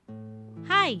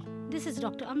Hi, this is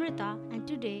Dr. Amrita, and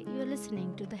today you are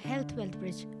listening to the Health Wealth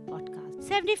Bridge podcast.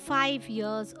 75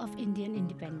 years of Indian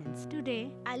independence.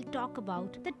 Today, I'll talk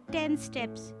about the 10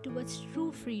 steps towards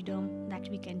true freedom that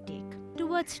we can take.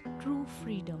 Towards true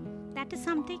freedom. That is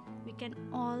something we can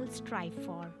all strive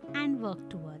for and work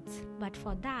towards. But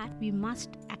for that, we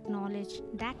must acknowledge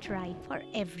that right for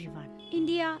everyone.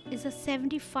 India is a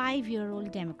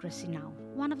 75-year-old democracy now,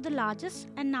 one of the largest,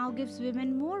 and now gives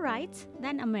women more rights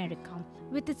than America,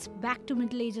 with its back to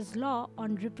Middle Ages law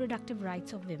on reproductive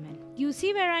rights of women. You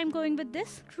see where I'm going with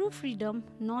this? True freedom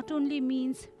not only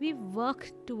means we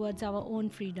work towards our own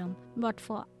freedom, but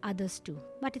for others too.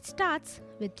 But it starts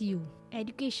with you.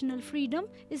 Educational freedom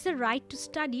is the right to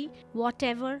study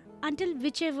whatever, until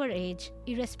whichever age,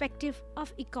 irrespective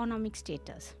of economic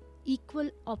status. Equal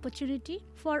opportunity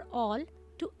for all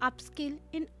to upskill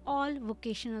in all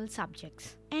vocational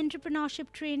subjects. Entrepreneurship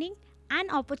training and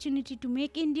opportunity to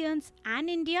make Indians and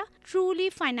India truly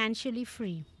financially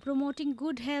free. Promoting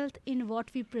good health in what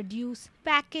we produce,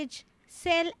 package,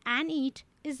 sell and eat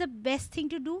is the best thing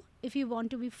to do if you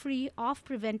want to be free of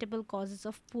preventable causes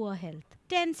of poor health.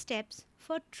 10 steps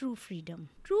for true freedom.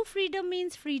 True freedom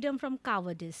means freedom from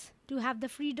cowardice, to have the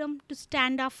freedom to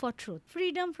stand up for truth,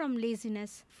 freedom from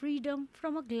laziness, freedom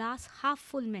from a glass half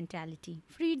full mentality,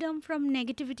 freedom from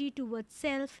negativity towards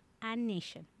self and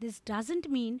nation. This doesn't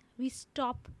mean we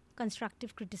stop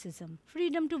constructive criticism,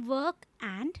 freedom to work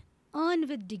and earn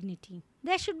with dignity.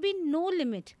 There should be no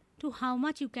limit to how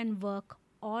much you can work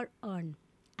or earn,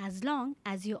 as long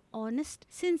as you're honest,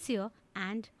 sincere,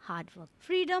 and hard work.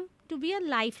 Freedom to be a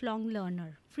lifelong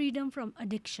learner. Freedom from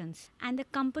addictions and the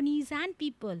companies and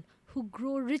people who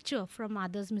grow richer from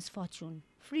others' misfortune.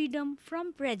 Freedom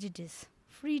from prejudice.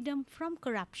 Freedom from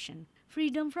corruption.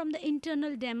 Freedom from the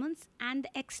internal demons and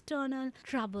the external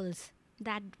troubles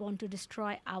that want to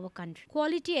destroy our country.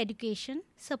 Quality education,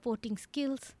 supporting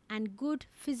skills, and good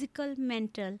physical,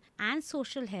 mental, and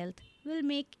social health will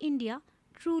make India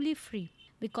truly free,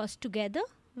 because together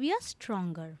we are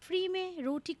stronger. Free में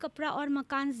रोटी कपड़ा और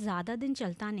मकान ज़्यादा दिन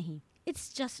चलता नहीं.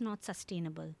 It's just not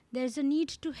sustainable. There's a need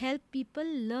to help people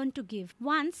learn to give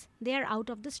once they are out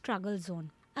of the struggle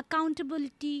zone.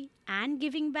 Accountability and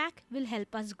giving back will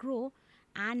help us grow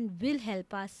and will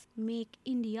help us make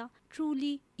India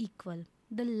truly equal.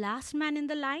 The last man in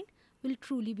the line will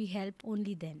truly be helped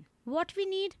only then. What we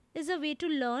need is a way to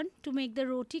learn to make the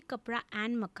roti, kapra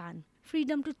and makan.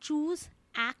 Freedom to choose,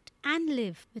 act and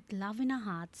live with love in our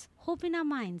hearts, hope in our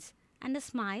minds and a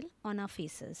smile on our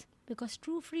faces. Because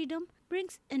true freedom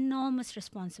brings enormous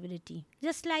responsibility.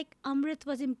 Just like Amrit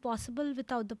was impossible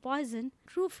without the poison,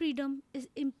 true freedom is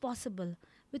impossible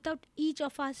without each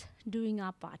of us doing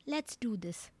our part. Let's do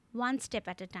this, one step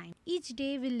at a time. Each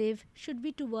day we live should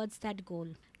be towards that goal.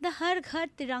 The Har Ghar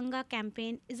Tiranga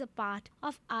campaign is a part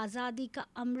of Azadi Ka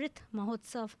Amrit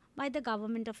Mahotsav by the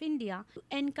Government of India to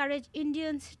encourage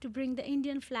Indians to bring the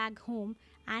Indian flag home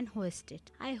and hoist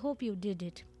it. I hope you did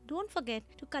it. Don't forget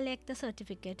to collect the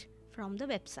certificate from the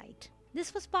website.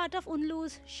 This was part of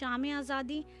UNLU's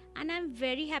Sham-e-Azadi, and I'm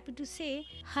very happy to say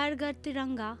Har Ghar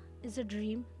Tiranga is a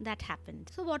dream that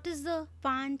happened. So what is the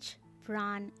Panch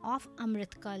Pran of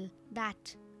Amritkal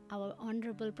that our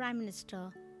Honorable Prime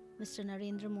Minister Mr.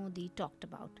 Narendra Modi talked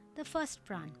about? The first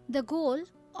Pran, the goal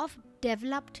of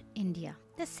developed India.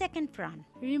 The second Pran,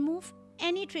 remove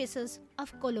any traces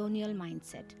of colonial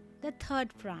mindset. The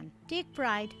third Pran, take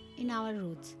pride in our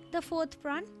roots. The fourth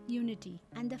Pran, unity.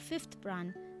 And the fifth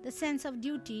Pran, the sense of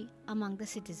duty among the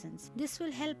citizens. This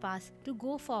will help us to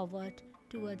go forward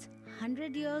towards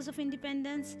 100 years of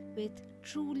independence with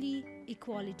truly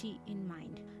equality in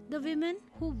mind. The women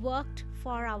who worked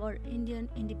for our Indian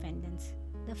independence,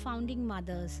 the founding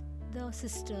mothers, the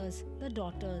sisters, the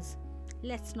daughters,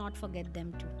 let's not forget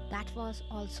them too. That was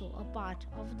also a part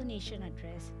of the nation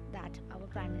address that our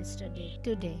Prime Minister did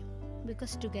today.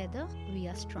 Because together we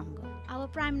are stronger. Our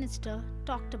Prime Minister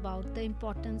talked about the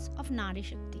importance of Nari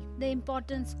Shakti, the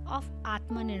importance of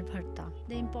Atmanirbharta,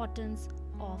 the importance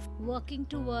of working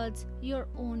towards your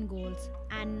own goals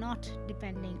and not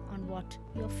depending on what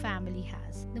your family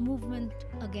has. The movement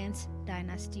against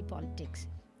dynasty politics,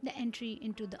 the entry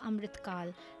into the Amrit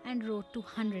Kal and road to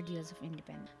 100 years of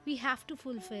independence. We have to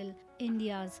fulfill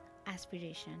India's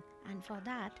aspiration, and for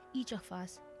that each of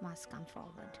us must come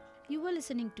forward. You were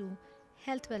listening to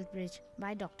Health Wealth Bridge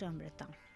by Dr. Amrita.